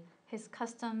pretentiously, his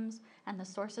customs and the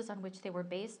sources on which they were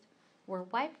based, were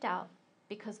wiped out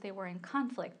because they were in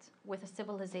conflict with a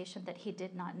civilization that he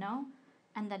did not know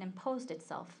and that imposed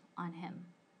itself on him."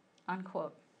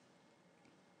 Unquote.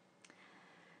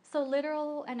 So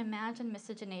literal and imagined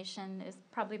miscegenation is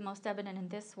probably most evident in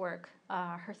this work,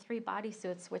 her three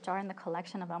bodysuits, which are in the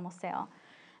collection of El Museo.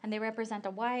 And they represent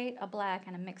a white, a black,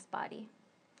 and a mixed body.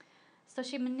 So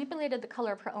she manipulated the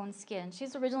color of her own skin.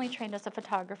 She's originally trained as a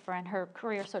photographer, and her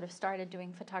career sort of started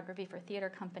doing photography for theater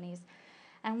companies.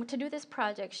 And to do this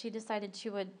project, she decided she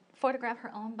would photograph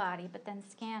her own body, but then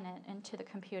scan it into the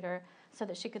computer so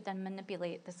that she could then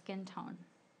manipulate the skin tone.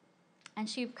 And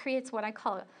she creates what I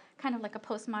call kind of like a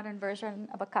postmodern version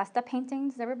of a casta painting.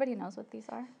 Does everybody knows what these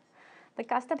are? The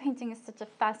casta painting is such a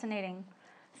fascinating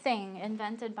thing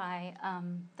invented by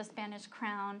the Spanish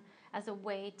crown as a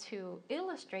way to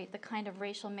illustrate the kind of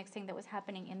racial mixing that was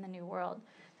happening in the New World.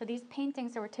 So these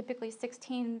paintings, there were typically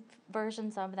 16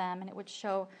 versions of them, and it would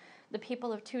show the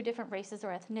people of two different races or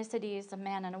ethnicities, a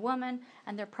man and a woman,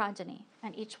 and their progeny.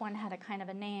 And each one had a kind of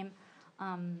a name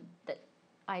that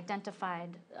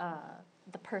identified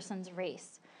the person's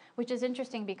race, which is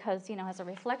interesting because, you know, as a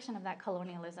reflection of that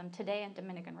colonialism, today in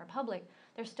Dominican Republic,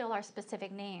 there still are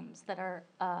specific names that are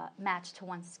matched to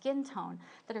one's skin tone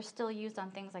that are still used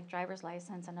on things like driver's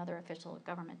license and other official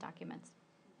government documents.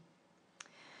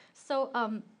 So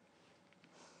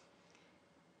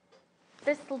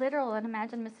this literal and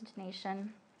imagined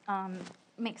miscegenation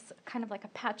makes kind of like a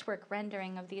patchwork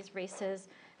rendering of these races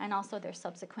and also their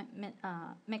subsequent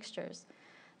mixtures.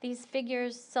 These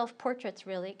figures, self-portraits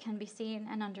really, can be seen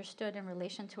and understood in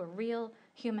relation to a real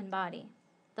human body.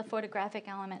 The photographic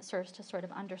element serves to sort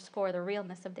of underscore the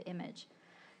realness of the image.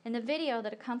 In the video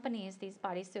that accompanies these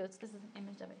bodysuits, this is an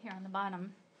image of it here on the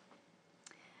bottom,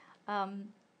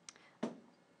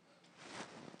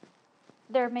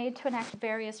 they're made to enact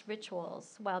various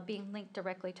rituals while being linked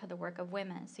directly to the work of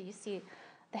women. So you see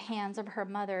the hands of her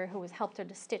mother who has helped her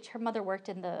to stitch. Her mother worked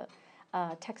in the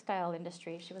textile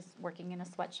industry. She was working in a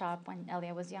sweatshop when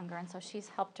Elia was younger, and so she's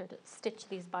helped her to stitch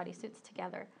these bodysuits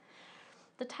together.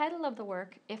 The title of the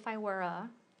work, If I Were a ...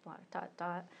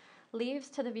 leaves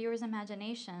to the viewer's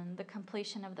imagination the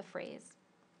completion of the phrase.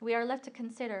 We are left to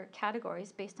consider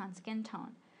categories based on skin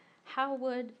tone. How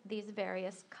would these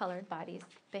various colored bodies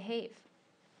behave?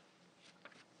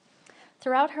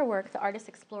 Throughout her work, the artist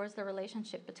explores the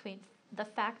relationship between the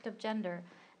fact of gender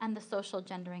and the social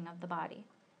gendering of the body.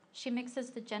 She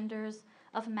mixes the genders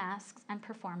of masks and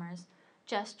performers,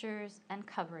 gestures and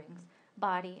coverings,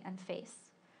 body and face.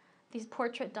 These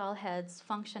portrait doll heads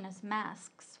function as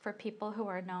masks for people who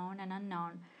are known and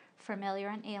unknown, familiar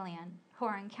and alien, who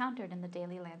are encountered in the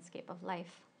daily landscape of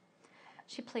life.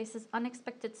 She places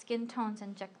unexpected skin tones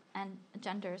and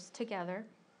genders together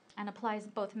and applies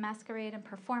both masquerade and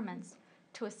performance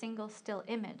to a single still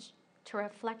image to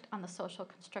reflect on the social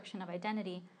construction of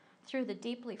identity through the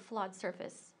deeply flawed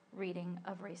surface reading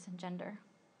of race and gender.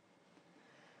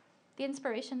 The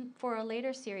inspiration for a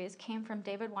later series came from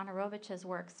David Wojnarowicz's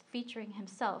works featuring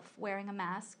himself wearing a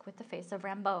mask with the face of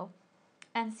Rimbaud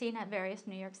and seen at various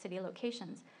New York City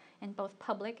locations in both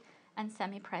public and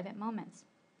semi-private moments.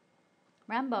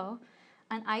 Rimbaud,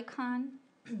 an icon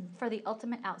for the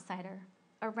ultimate outsider,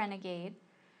 a renegade,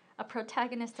 a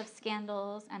protagonist of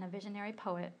scandals, and a visionary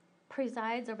poet,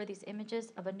 presides over these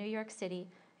images of a New York City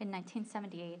in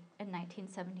 1978 and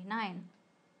 1979,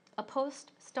 a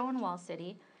post-Stonewall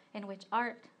city in which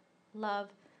art, love,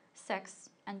 sex,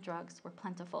 and drugs were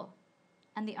plentiful,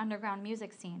 and the underground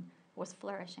music scene was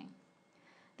flourishing.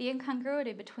 The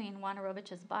incongruity between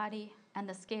Wojnarowicz's body and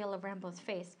the scale of Rimbaud's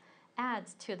face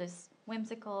adds to this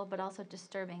whimsical but also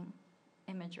disturbing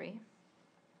imagery.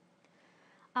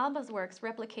 Alba's works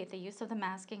replicate the use of the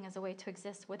masking as a way to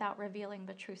exist without revealing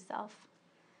the true self.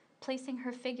 Placing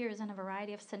her figures in a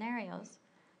variety of scenarios,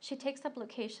 she takes up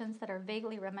locations that are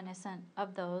vaguely reminiscent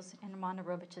of those in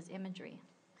Wojnarowicz's imagery.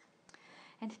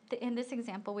 And in this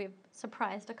example, we've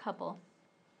surprised a couple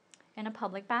in a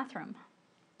public bathroom.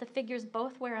 The figures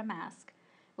both wear a mask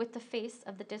with the face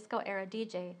of the disco-era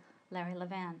DJ, Larry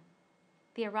Levan.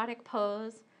 The erotic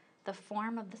pose, the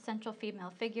form of the central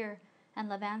female figure, and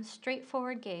Levan's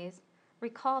straightforward gaze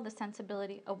recall the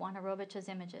sensibility of Wojnarowicz's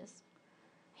images.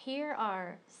 Here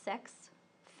are sex,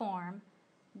 form,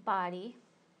 body,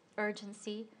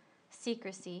 urgency,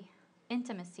 secrecy,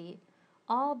 intimacy,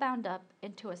 all bound up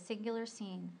into a singular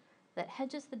scene that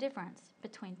hedges the difference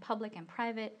between public and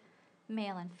private,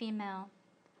 male and female,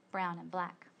 brown and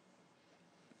black.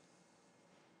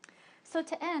 So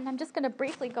to end, I'm just going to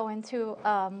briefly go into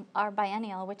our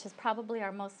biennial, which is probably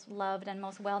our most loved and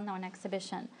most well-known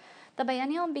exhibition. The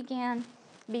biennial began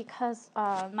because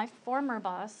my former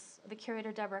boss, the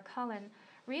curator Deborah Cullen,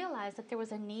 realized that there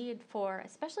was a need for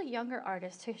especially younger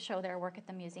artists to show their work at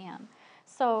the museum.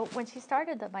 So when she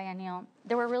started the biennial,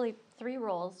 there were really three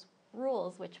rules,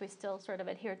 which we still sort of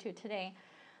adhere to today.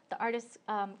 The artists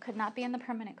could not be in the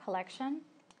permanent collection,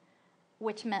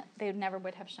 which meant they never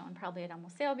would have shown probably at a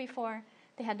museo before.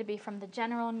 They had to be from the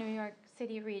general New York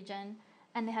City region,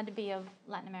 and they had to be of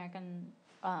Latin American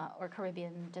or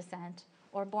Caribbean descent,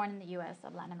 or born in the U.S.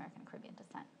 of Latin American Caribbean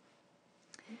descent.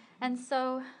 And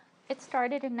so it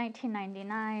started in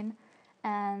 1999,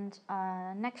 and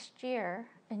next year,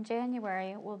 in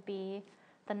January, will be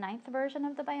the 9th version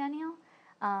of the biennial.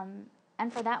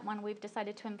 And for that one, we've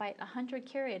decided to invite 100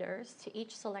 curators to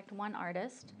each select one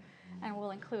artist, and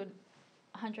we'll include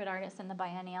 100 artists in the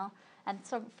biennial. And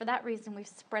so for that reason, we've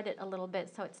spread it a little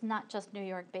bit, so it's not just New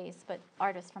York-based, but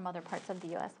artists from other parts of the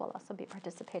U.S. will also be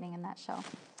participating in that show.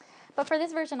 But for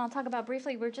this version, I'll talk about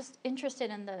briefly, we're just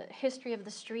interested in the history of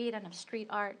the street and of street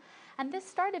art. And this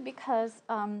started because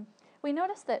we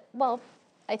noticed that, well,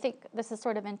 I think this is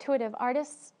sort of intuitive,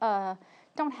 artists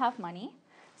don't have money.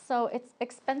 So it's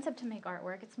expensive to make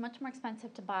artwork. It's much more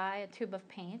expensive to buy a tube of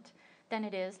paint than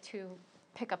it is to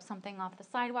pick up something off the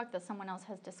sidewalk that someone else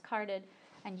has discarded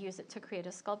and use it to create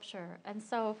a sculpture. And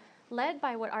so, led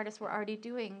by what artists were already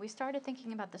doing, we started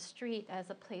thinking about the street as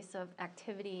a place of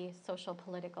activity, social,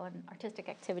 political, and artistic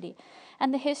activity,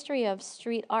 and the history of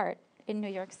street art in New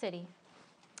York City.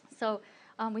 So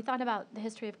we thought about the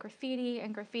history of graffiti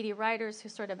and graffiti writers who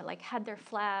sort of like had their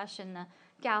flash in the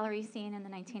gallery scene in the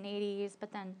 1980s,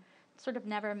 but then sort of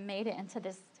never made it into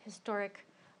this historic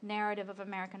narrative of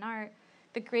American art.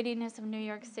 The grittiness of New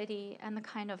York City, and the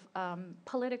kind of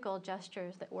political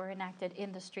gestures that were enacted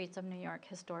in the streets of New York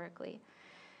historically.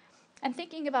 And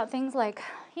thinking about things like,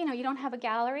 you know, you don't have a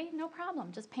gallery, no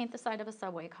problem. Just paint the side of a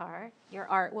subway car. Your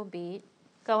art will be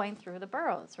going through the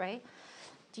boroughs, right?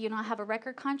 Do you not have a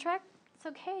record contract? It's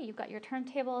okay. You've got your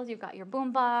turntables, you've got your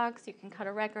boombox, you can cut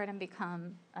a record and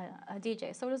become a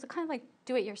DJ. So it was a kind of like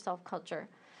do-it-yourself culture.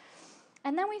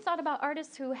 And then we thought about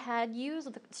artists who had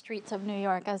used the streets of New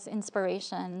York as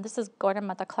inspiration. This is Gordon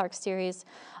Mata Clark's series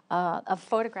of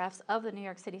photographs of the New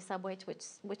York City subway,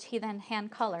 which he then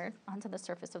hand-colored onto the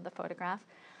surface of the photograph.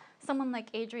 Someone like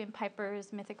Adrian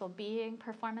Piper's Mythical Being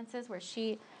performances, where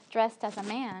she dressed as a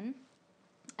man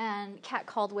and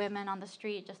catcalled women on the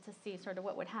street just to see sort of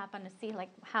what would happen, to see like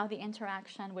how the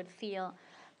interaction would feel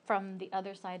from the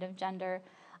other side of gender,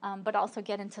 but also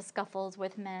get into scuffles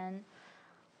with men.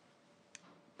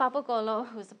 Papo Golo,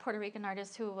 who's a Puerto Rican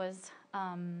artist who was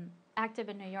active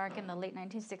in New York in the late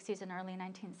 1960s and early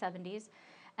 1970s.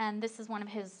 And this is one of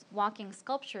his walking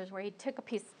sculptures where he took a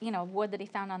piece, of wood that he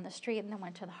found on the street and then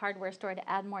went to the hardware store to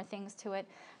add more things to it.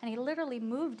 And he literally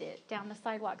moved it down the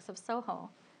sidewalks of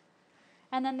Soho.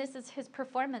 And then this is his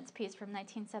performance piece from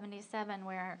 1977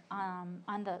 where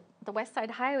on the West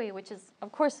Side Highway, which is,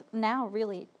 of course, now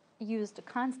really used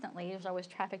constantly. There's always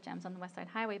traffic jams on the West Side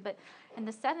Highway, but in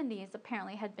the 70s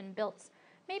apparently had been built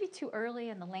maybe too early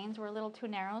and the lanes were a little too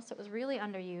narrow, so it was really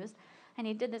underused. And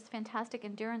he did this fantastic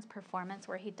endurance performance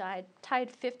where he tied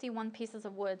 51 pieces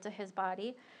of wood to his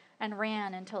body and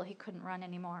ran until he couldn't run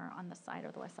anymore on the side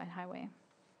of the West Side Highway.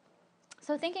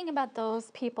 So thinking about those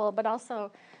people, but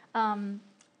also, the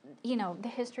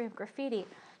history of graffiti.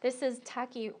 This is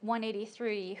Taki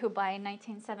 183, who by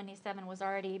 1977 was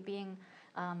already being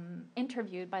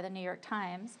interviewed by the New York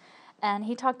Times. And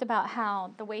he talked about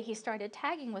how the way he started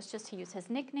tagging was just to use his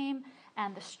nickname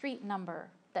and the street number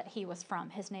that he was from,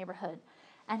 his neighborhood.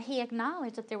 And he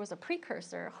acknowledged that there was a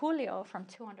precursor, Julio from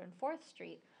 204th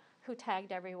Street, who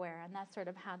tagged everywhere, and that's sort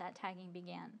of how that tagging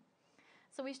began.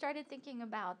 So we started thinking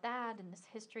about that and this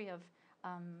history of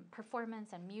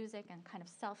performance and music and kind of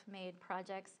self-made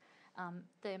projects,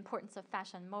 the importance of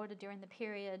fashion moda during the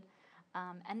period.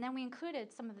 And then we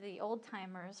included some of the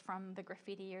old-timers from the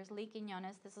graffiti years. Lee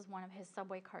Quiñones, this is one of his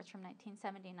subway cars from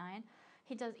 1979.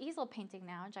 He does easel painting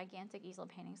now, gigantic easel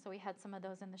painting, so we had some of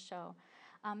those in the show.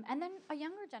 And then a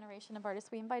younger generation of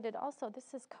artists we invited also.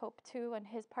 This is Cope 2 and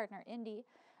his partner Indy,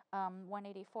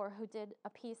 184, who did a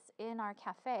piece in our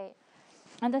cafe.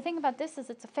 And the thing about this is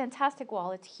it's a fantastic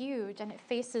wall. It's huge, and it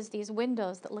faces these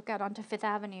windows that look out onto Fifth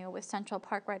Avenue with Central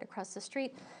Park right across the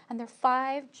street. And they're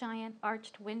 5 giant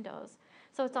arched windows.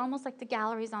 So it's almost like the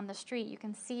galleries on the street. You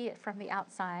can see it from the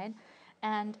outside.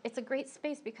 And it's a great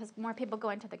space because more people go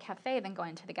into the cafe than go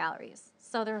into the galleries.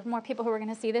 So there are more people who are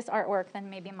going to see this artwork than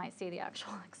maybe might see the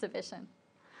actual exhibition.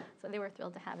 So they were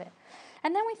thrilled to have it.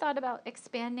 And then we thought about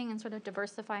expanding and sort of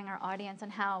diversifying our audience,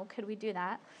 and how could we do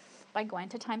that? By going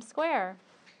to Times Square.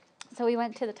 So we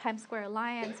went to the Times Square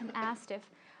Alliance and asked if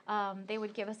they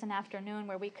would give us an afternoon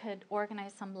where we could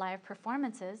organize some live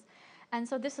performances. And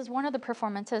so this is one of the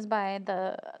performances by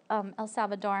the El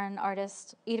Salvadoran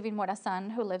artist Irving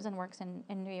Morazan, who lives and works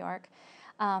in New York.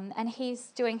 And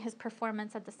he's doing his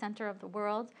performance at the Center of the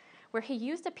World, where he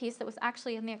used a piece that was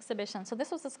actually in the exhibition. So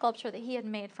this was a sculpture that he had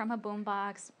made from a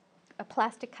boombox, a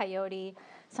plastic coyote,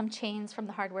 some chains from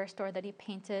the hardware store that he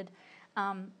painted.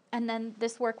 And then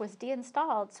this work was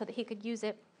deinstalled so that he could use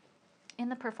it in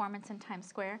the performance in Times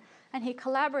Square. And he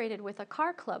collaborated with a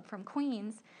car club from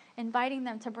Queens, inviting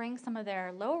them to bring some of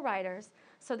their lowriders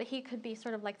so that he could be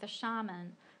sort of like the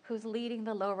shaman who's leading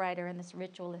the lowrider in this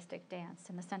ritualistic dance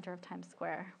in the center of Times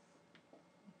Square.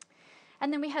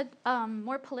 And then we had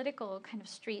more political kind of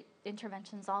street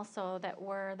interventions also that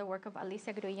were the work of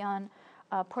Alicia Grullon,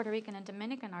 a Puerto Rican and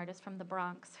Dominican artist from the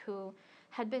Bronx, who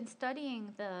had been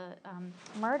studying the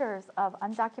murders of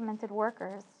undocumented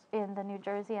workers in the New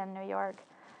Jersey and New York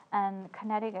and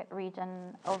Connecticut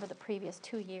region over the previous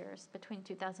 2 years, between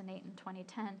 2008 and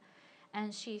 2010.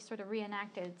 And she sort of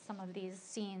reenacted some of these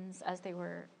scenes as they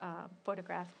were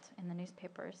photographed in the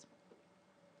newspapers.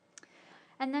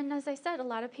 And then, as I said, a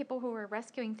lot of people who were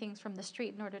rescuing things from the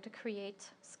street in order to create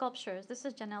sculptures. This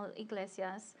is Janelle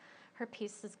Iglesias. Her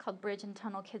piece is called Bridge and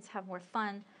Tunnel, Kids Have More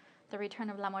Fun, The Return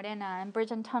of La Morena. And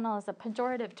bridge and tunnel is a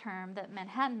pejorative term that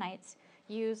Manhattanites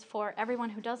use for everyone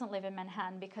who doesn't live in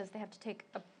Manhattan, because they have to take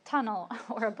a tunnel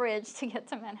or a bridge to get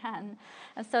to Manhattan.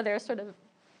 And so they're sort of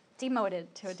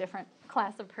demoted to a different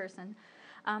class of person.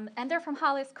 And they're from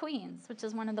Hollis, Queens, which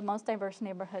is one of the most diverse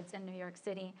neighborhoods in New York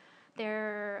City.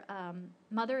 Their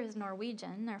mother is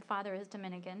Norwegian, their father is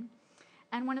Dominican.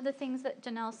 And one of the things that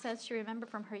Janelle says she remembered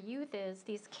from her youth is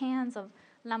these cans of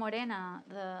La Morena,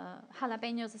 the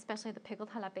jalapenos, especially the pickled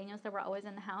jalapenos that were always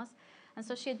in the house. And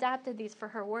so she adapted these for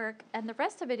her work. And the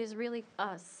rest of it is really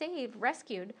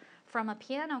rescued from a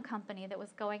piano company that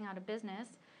was going out of business.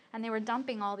 And they were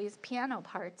dumping all these piano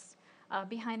parts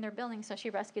behind their building, so she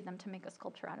rescued them to make a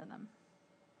sculpture out of them.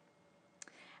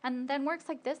 And then works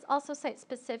like this, also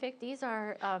site-specific. These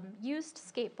are used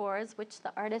skateboards, which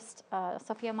the artist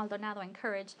Sofia Maldonado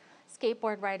encouraged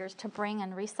skateboard riders to bring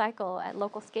and recycle at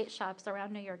local skate shops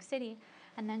around New York City.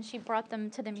 And then she brought them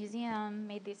to the museum,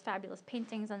 made these fabulous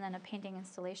paintings, and then a painting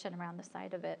installation around the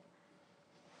side of it.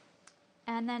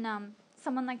 And then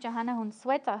someone like Johanna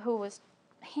Unzueta, who was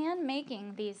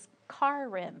hand-making these car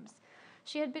rims.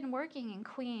 She had been working in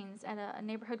Queens at a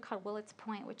neighborhood called Willets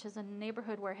Point, which is a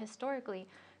neighborhood where historically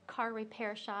car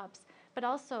repair shops, but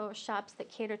also shops that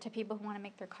cater to people who want to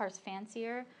make their cars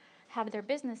fancier, have their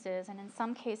businesses. And in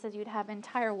some cases, you'd have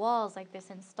entire walls like this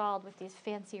installed with these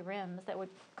fancy rims that would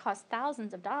cost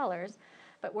thousands of dollars,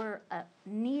 but were a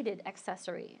needed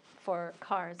accessory for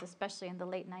cars, especially in the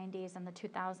late 90s and the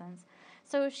 2000s.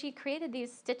 So she created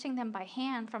these, stitching them by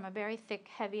hand from a very thick,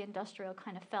 heavy industrial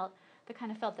kind of felt, the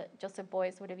kind of felt that Joseph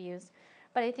Beuys would have used.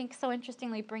 But I think so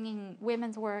interestingly bringing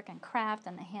women's work and craft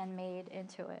and the handmade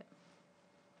into it.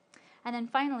 And then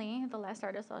finally, the last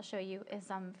artist I'll show you is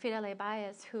Firele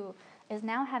Baez, who is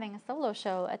now having a solo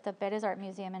show at the Perez Art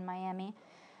Museum in Miami.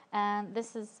 And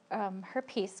this is her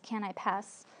piece, Can I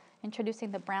Pass?,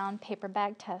 introducing the brown paper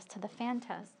bag test to the fan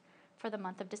test for the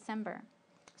month of December.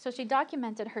 So she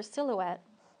documented her silhouette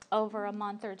over a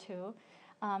month or two,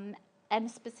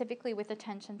 and specifically with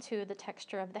attention to the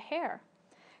texture of the hair.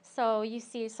 So you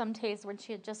see some days when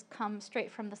she had just come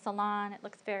straight from the salon, it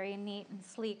looks very neat and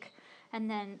sleek. And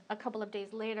then a couple of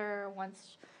days later,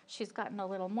 once she's gotten a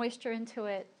little moisture into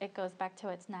it, it goes back to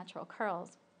its natural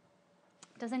curls.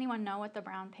 Does anyone know what the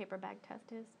brown paper bag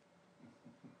test is?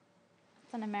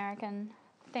 It's an American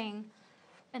thing.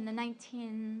 In the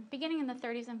beginning in the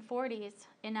 30s and 40s,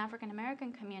 in African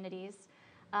American communities,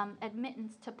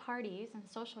 admittance to parties and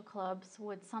social clubs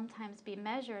would sometimes be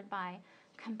measured by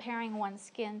comparing one's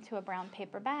skin to a brown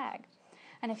paper bag.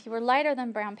 And if you were lighter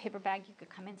than brown paper bag, you could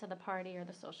come into the party or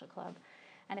the social club.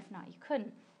 And if not, you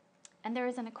couldn't. And there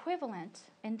is an equivalent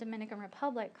in Dominican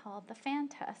Republic called the fan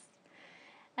test.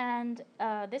 And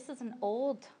this is an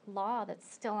old law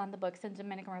that's still on the books in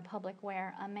Dominican Republic,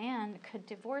 where a man could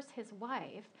divorce his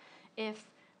wife if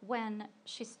when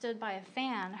she stood by a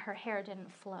fan, her hair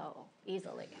didn't flow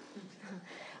easily.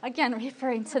 Again,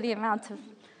 referring to the amount of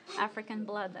African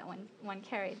blood that one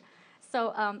carried.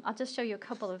 So I'll just show you a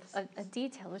couple of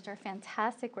details, which are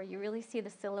fantastic, where you really see the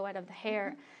silhouette of the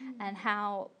hair and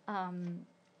how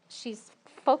she's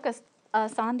focused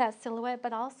us on that silhouette,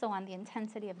 but also on the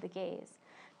intensity of the gaze,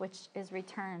 which is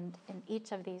returned in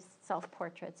each of these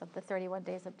self-portraits of the 31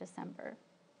 days of December.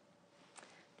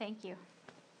 Thank you.